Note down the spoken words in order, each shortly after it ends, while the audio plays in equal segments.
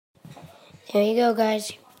There you go,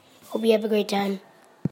 guys. Hope you have a great time.